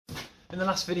In the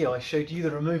last video I showed you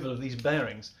the removal of these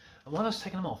bearings, and while I was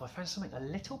taking them off I found something a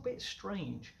little bit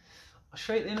strange. I'll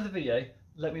show you at the end of the video,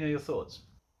 let me know your thoughts.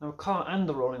 Now a car and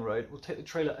the rolling road will take the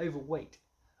trailer over weight.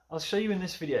 I'll show you in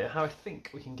this video how I think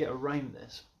we can get around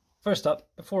this. First up,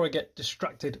 before I get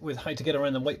distracted with how to get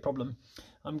around the weight problem,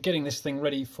 I'm getting this thing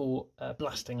ready for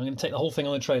blasting. I'm going to take the whole thing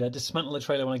on the trailer, dismantle the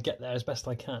trailer when I get there as best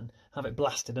I can, have it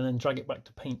blasted and then drag it back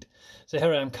to paint. So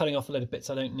here I am cutting off a load of bits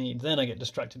I don't need, then I get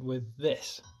distracted with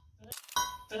this.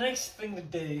 The next thing to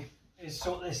do is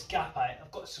sort this gap out.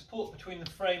 I've got support between the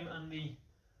frame and the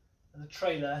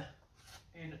trailer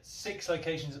in 6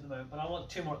 locations at the moment, but I want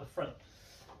 2 more at the front.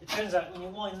 It turns out when you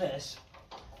wind this,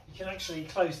 you can actually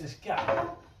close this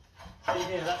gap. See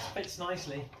here, that fits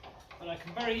nicely, but I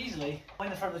can very easily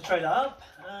wind the front of the trailer up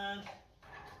and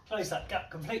close that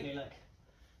gap completely, look.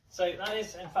 So that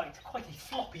is in fact quite a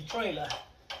floppy trailer,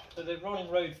 but the rolling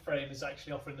road frame is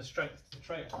actually offering the strength to the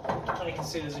trailer. And you can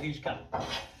see there's a huge gap.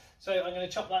 So I'm going to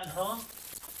chop that in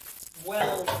half,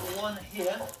 weld one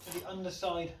here to the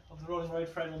underside of the rolling road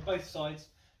frame on both sides,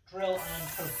 drill and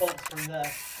put a bolt through there,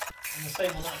 and the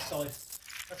same on that side.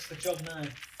 That's the job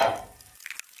now.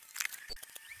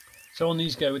 So on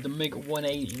these go with the MiG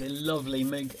 180, the lovely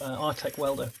MiG Artec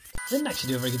welder. I didn't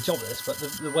actually do a very good job of this, but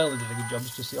the welder did a good job,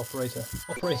 it's just the operator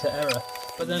error.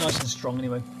 But they're nice and strong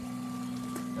anyway,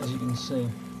 as you can see.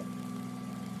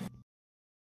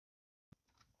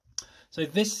 So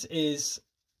this is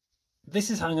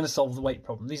how I'm going to solve the weight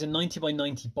problem. These are 90 by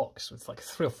 90 box with like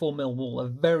 3 or 4 mil wall. They're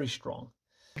very strong.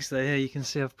 So here you can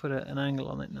see I've put an angle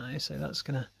on it now, so that's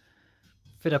going to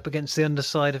fit up against the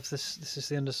underside of this. This is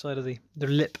the underside of the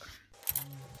lip.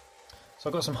 So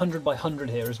I've got some 100 by 100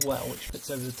 here as well, which fits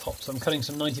over the top. So I'm cutting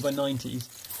some 90 by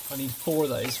 90s. I need 4 of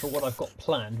those for what I've got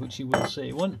planned, which you will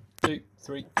see. 1, 2,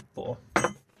 3, 4.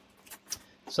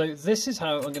 So this is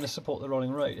how I'm going to support the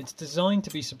rolling road. It's designed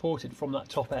to be supported from that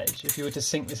top edge. If you were to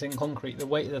sink this in concrete, the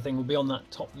weight of the thing will be on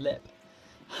that top lip,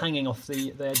 hanging off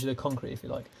the edge of the concrete, if you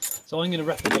like. So I'm going to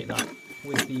replicate that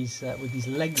with these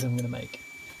legs I'm going to make.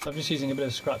 So I'm just using a bit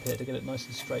of scrap here to get it nice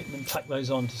and straight, and then tack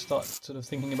those on to start sort of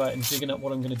thinking about and digging up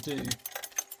what I'm going to do.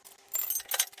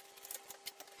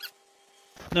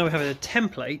 Now we have a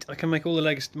template, I can make all the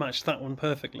legs match that one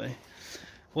perfectly.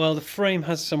 Well, the frame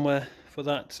has somewhere for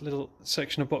that little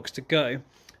section of box to go.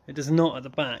 It does not at the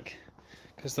back,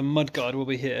 because the mudguard will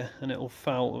be here and it will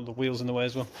foul the wheels in the way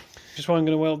as well. Which is why I'm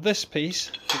going to weld this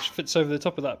piece, which fits over the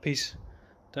top of that piece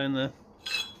down there,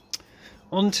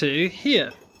 onto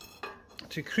here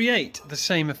to create the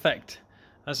same effect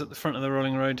as at the front of the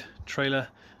rolling road trailer,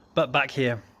 but back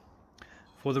here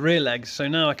for the rear legs. So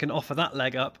now I can offer that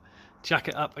leg up, jack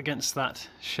it up against that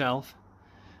shelf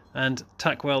and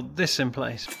tack weld this in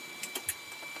place.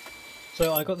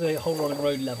 So I got the whole rolling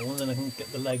road level, and then I can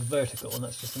get the leg vertical, and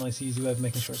that's just a nice easy way of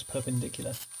making sure it's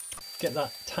perpendicular. Get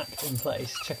that tacked in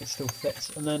place, check it still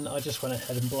fits, and then I just went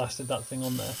ahead and blasted that thing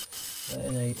on there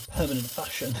in a permanent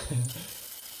fashion.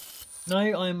 Now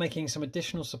I'm making some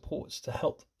additional supports to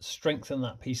help strengthen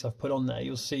that piece I've put on there.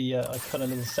 You'll see I cut a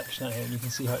little section out here and you can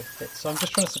see how it fits. So I'm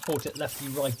just trying to support it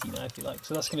lefty-righty now, if you like.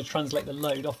 So that's going to translate the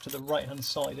load off to the right-hand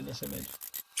side in this image.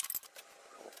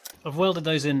 I've welded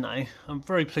those in now. I'm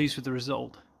very pleased with the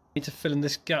result. I need to fill in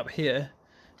this gap here,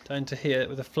 down to here,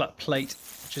 with a flat plate,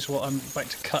 which is what I'm about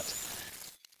to cut.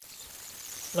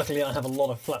 Luckily I have a lot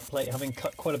of flat plate, having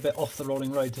cut quite a bit off the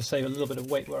rolling road to save a little bit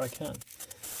of weight where I can.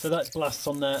 So that blasts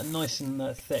on there nice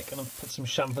and thick, and I've put some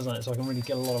chamfers on it so I can really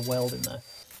get a lot of weld in there.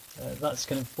 That's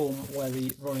going to form where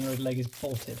the rolling road leg is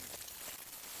bolted.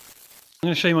 I'm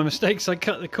going to show you my mistakes. I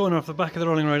cut the corner off the back of the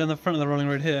rolling road and the front of the rolling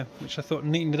road here, which I thought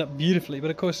neatened it up beautifully,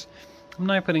 but of course I'm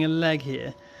now putting a leg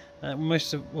here,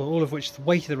 all of which the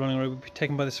weight of the rolling road would be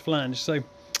taken by this flange, so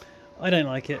I don't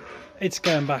like it. It's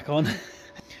going back on.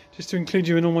 Just to include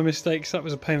you in all my mistakes, that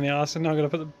was a pain in the arse, and now I've got to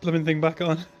put the blooming thing back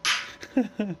on.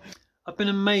 I've been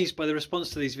amazed by the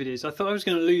response to these videos. I thought I was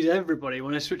going to lose everybody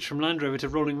when I switched from Land Rover to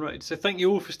rolling road, so thank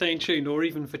you all for staying tuned, or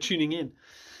even for tuning in.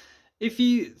 If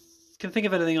you can think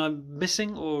of anything I'm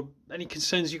missing, or any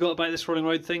concerns you got about this rolling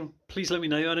road thing, please let me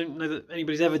know. I don't know that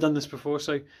anybody's ever done this before,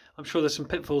 so I'm sure there's some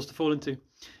pitfalls to fall into.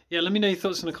 Yeah, let me know your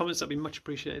thoughts in the comments, that'd be much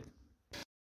appreciated.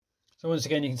 So once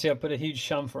again, you can see I put a huge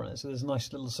chamfer on it, so there's a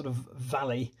nice little sort of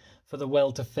valley for the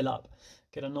weld to fill up.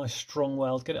 Get a nice strong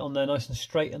weld, get it on there nice and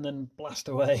straight, and then blast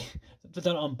away. I've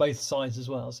done it on both sides as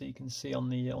well, so you can see on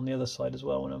the other side as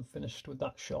well when I'm finished with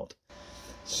that shot.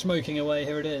 Smoking away,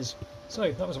 here it is.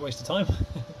 So that was a waste of time.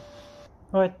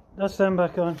 Right, that's them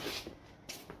back on,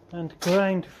 and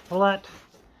ground flat.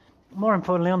 More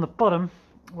importantly, on the bottom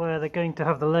where they're going to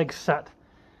have the legs sat.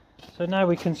 So now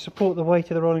we can support the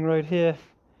weight of the rolling road here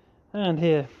and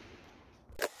here.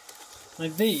 Now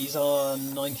these are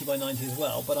 90 by 90 as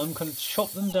well, but I'm going to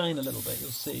chop them down a little bit, you'll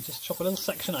see. Just chop a little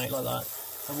section out like that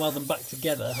and weld them back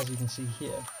together, as you can see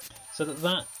here, so that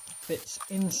that fits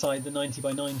inside the 90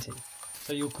 by 90.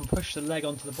 So you can push the leg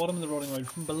onto the bottom of the rolling road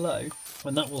from below,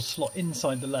 and that will slot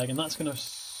inside the leg, and that's going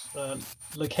to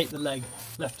locate the leg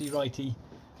lefty, righty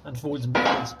and forwards and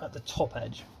backwards at the top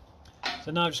edge.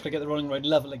 So now I'm just going to get the rolling road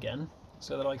level again,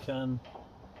 so that I can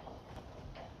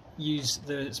use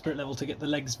the spirit level to get the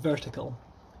legs vertical.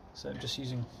 So I'm just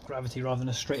using gravity rather than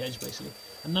a straight edge basically.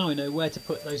 And now I know where to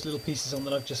put those little pieces on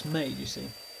that I've just made, you see.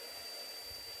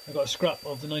 I've got a scrap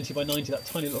of the 90 by 90, that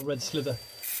tiny little red slither,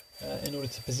 in order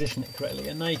to position it correctly.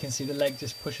 And now you can see the leg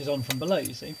just pushes on from below,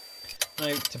 you see.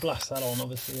 Now to blast that on,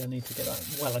 obviously I need to get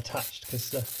that well attached, because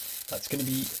that's going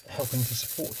to be helping to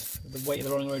support the weight of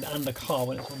the rolling road and the car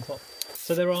when it's on top.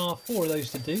 So there are 4 of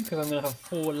those to do, because I'm going to have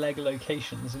 4 leg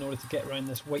locations in order to get around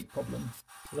this weight problem.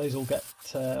 So those will get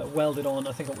welded on.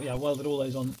 I think I welded all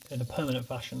those on in a permanent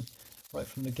fashion right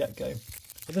from the get-go.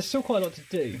 But there's still quite a lot to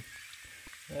do.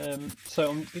 So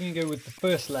I'm going to go with the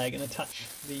first leg and attach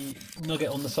the nugget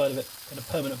on the side of it in a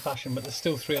permanent fashion, but there's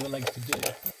still 3 other legs to do.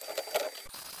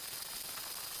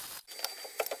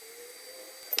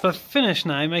 So I've finished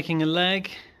now making a leg.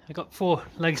 I've got 4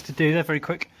 legs to do, they're very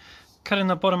quick. Cutting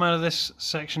the bottom out of this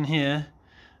section here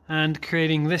and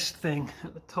creating this thing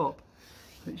at the top,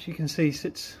 which you can see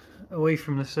sits away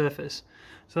from the surface.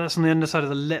 So that's on the underside of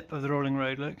the lip of the rolling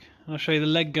road, look. And I'll show you the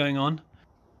leg going on.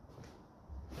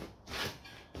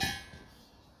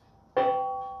 There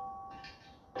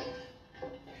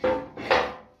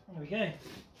we go.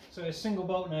 So a single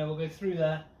bolt now will go through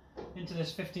there into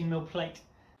this 15mm plate.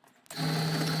 So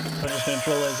I'm just going to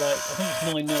drill those out. I think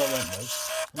it's 9mm I went with.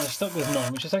 And I stuck with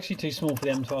 9, which is actually too small for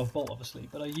the M12 bolt obviously,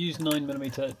 but I used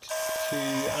 9mm to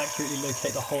accurately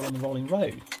locate the hole in the rolling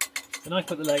road. Then I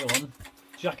put the leg on,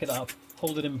 jack it up,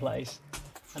 hold it in place,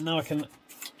 and now I can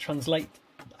translate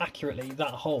accurately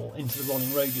that hole into the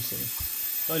rolling road, you see.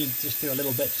 So I only just do a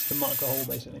little bit just to mark the hole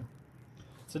basically.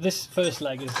 So this first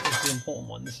leg is the important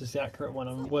one. This is the accurate one.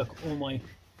 I'm all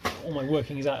my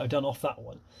workings out are done off that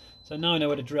one. So now I know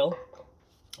where to drill.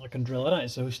 I can drill it out.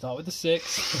 So we start with the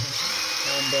 6.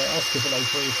 And I'll skip it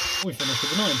later. We finish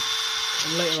with the 9.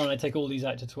 And later on I take all these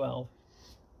out to 12.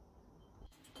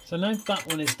 So now that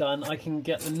one is done, I can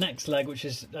get the next leg, which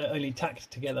is only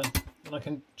tacked together, and I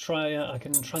can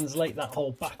translate that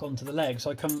hole back onto the leg.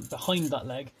 So I come behind that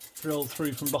leg, drill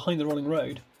through from behind the rolling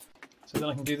road. So then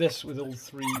I can do this with all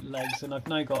 3 legs, and I've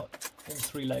now got all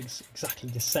 3 legs exactly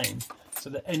the same, so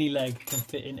that any leg can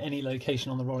fit in any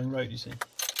location on the rolling road, you see.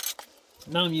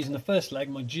 Now I'm using the first leg,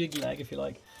 my jig leg if you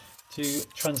like, to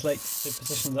translate the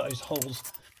position of those holes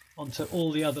onto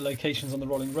all the other locations on the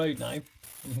rolling road now. And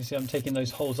you can see I'm taking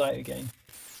those holes out again.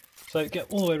 So get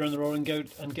all the way around the rolling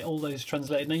road and get all those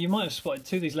translated. Now you might have spotted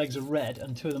 2 of these legs are red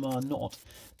and 2 of them are not.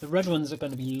 The red ones are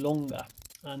going to be longer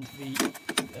and the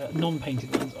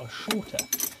non-painted ones are shorter.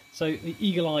 So the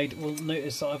eagle-eyed will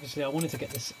notice that obviously I wanted to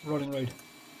get this rolling road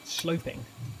sloping,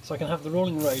 so I can have the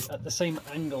rolling road at the same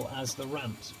angle as the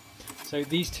ramps. So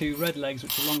these 2 red legs,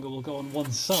 which are longer, will go on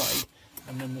one side,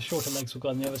 and then the shorter legs will go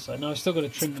on the other side. Now I've still got to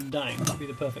trim them down to be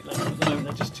the perfect length. At the moment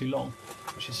they're just too long,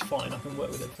 which is fine. I can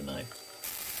work with it for now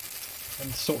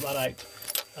and sort that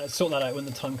out when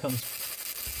the time comes.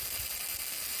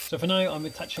 So for now I'm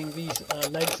attaching these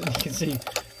legs, and you can see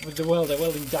with the welder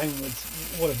welding downwards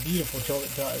what a beautiful job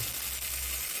it does.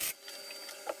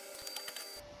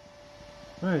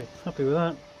 Right, happy with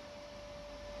that.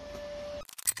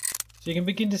 So you can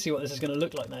begin to see what this is going to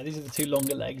look like now. These are the 2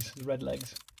 longer legs, the red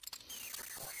legs.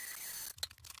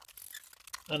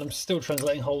 And I'm still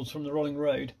translating holes from the rolling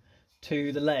road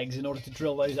to the legs in order to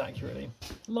drill those accurately.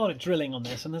 A lot of drilling on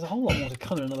this, and there's a whole lot more to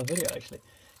come in another video actually.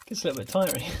 It gets a little bit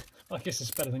tiring. I guess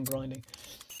it's better than grinding.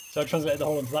 So I translated the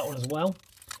hole into that one as well.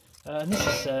 And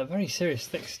this is very serious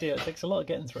thick steel. It takes a lot of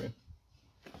getting through.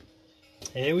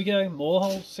 Here we go, more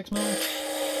holes, 6mm,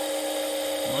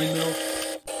 9mm.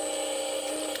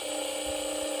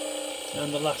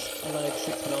 And the last leg,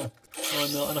 6mm,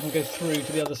 9mm, and I can go through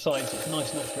to the other side, so it's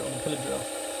nice and accurate on the pillar drill.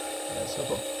 So I've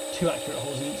got 2 accurate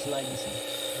holes in each leg, you see.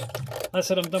 That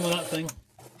said, I'm done with that thing.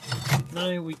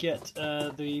 Now we get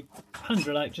the hand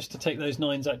drill out just to take those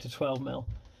 9s out to 12mm,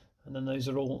 and then those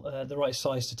are all the right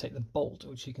size to take the bolt,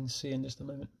 which you can see in just a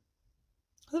moment.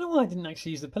 I don't know why I didn't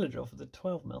actually use the pillar drill for the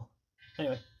 12mm.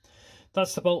 Anyway,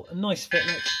 that's the bolt, a nice fit,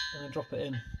 look, and I drop it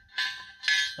in.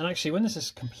 And actually, when this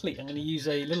is complete, I'm going to use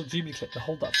a little Jubilee clip to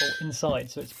hold that bolt inside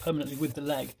so it's permanently with the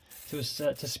leg to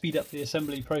speed up the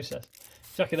assembly process.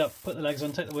 Jack it up, put the legs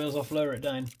on, take the wheels off, lower it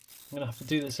down. I'm going to have to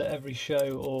do this at every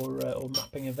show or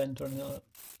mapping event or anything like that.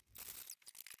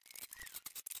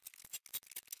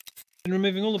 And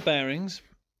removing all the bearings,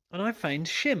 and I found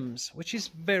shims, which is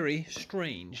very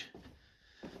strange.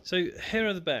 So here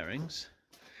are the bearings.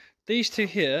 These two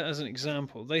here, as an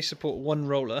example, they support one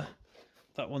roller,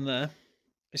 that one there.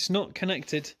 It's not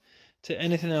connected to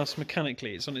anything else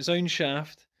mechanically. It's on its own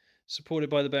shaft, supported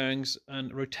by the bearings,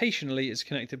 and rotationally it's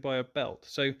connected by a belt.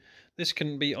 So this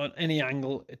can be on any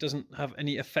angle. It doesn't have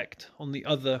any effect on the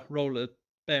other roller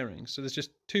bearings. So there's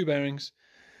just two bearings.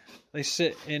 They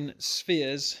sit in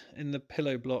spheres in the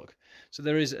pillow block. So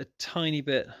there is a tiny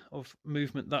bit of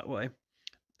movement that way,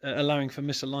 allowing for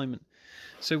misalignment.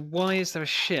 So why is there a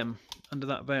shim under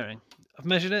that bearing? I've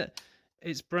measured it.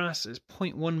 Its brass is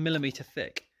 0.1 millimeter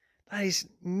thick. That is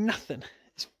nothing.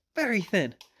 It's very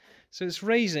thin. So it's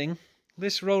raising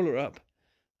this roller up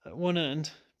at one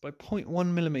end by 0.1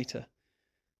 millimeter.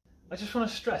 I just want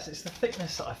to stress, it's the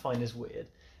thickness that I find is weird.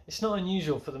 It's not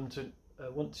unusual for them to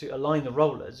want to align the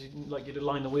rollers, like you'd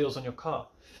align the wheels on your car.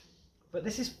 But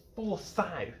this is 4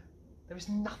 thou. There is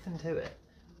nothing to it.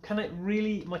 Can it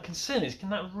really, my concern is,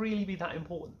 can that really be that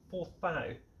important? 4 thou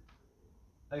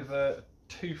over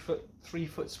 2 foot, 3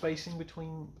 foot spacing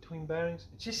between bearings?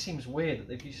 It just seems weird that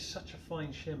they've used such a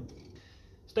fine shim.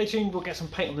 Stay tuned, we'll get some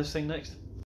paint on this thing next.